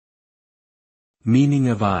Meaning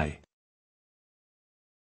of I.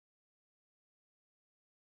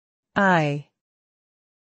 I.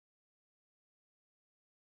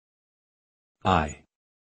 I.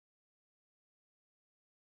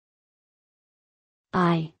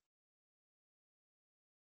 I.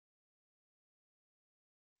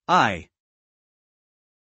 I.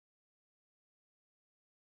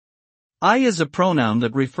 I is a pronoun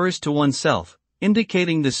that refers to oneself,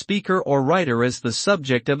 indicating the speaker or writer as the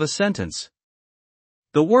subject of a sentence.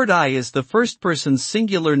 The word I is the first-person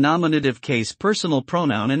singular nominative case personal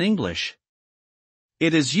pronoun in English.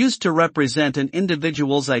 It is used to represent an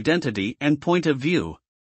individual's identity and point of view.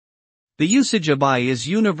 The usage of I is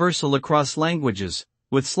universal across languages,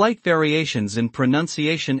 with slight variations in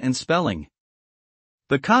pronunciation and spelling.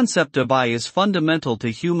 The concept of I is fundamental to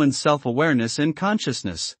human self-awareness and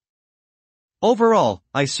consciousness. Overall,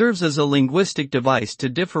 I serves as a linguistic device to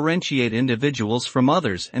differentiate individuals from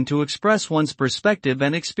others and to express one's perspective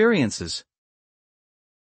and experiences.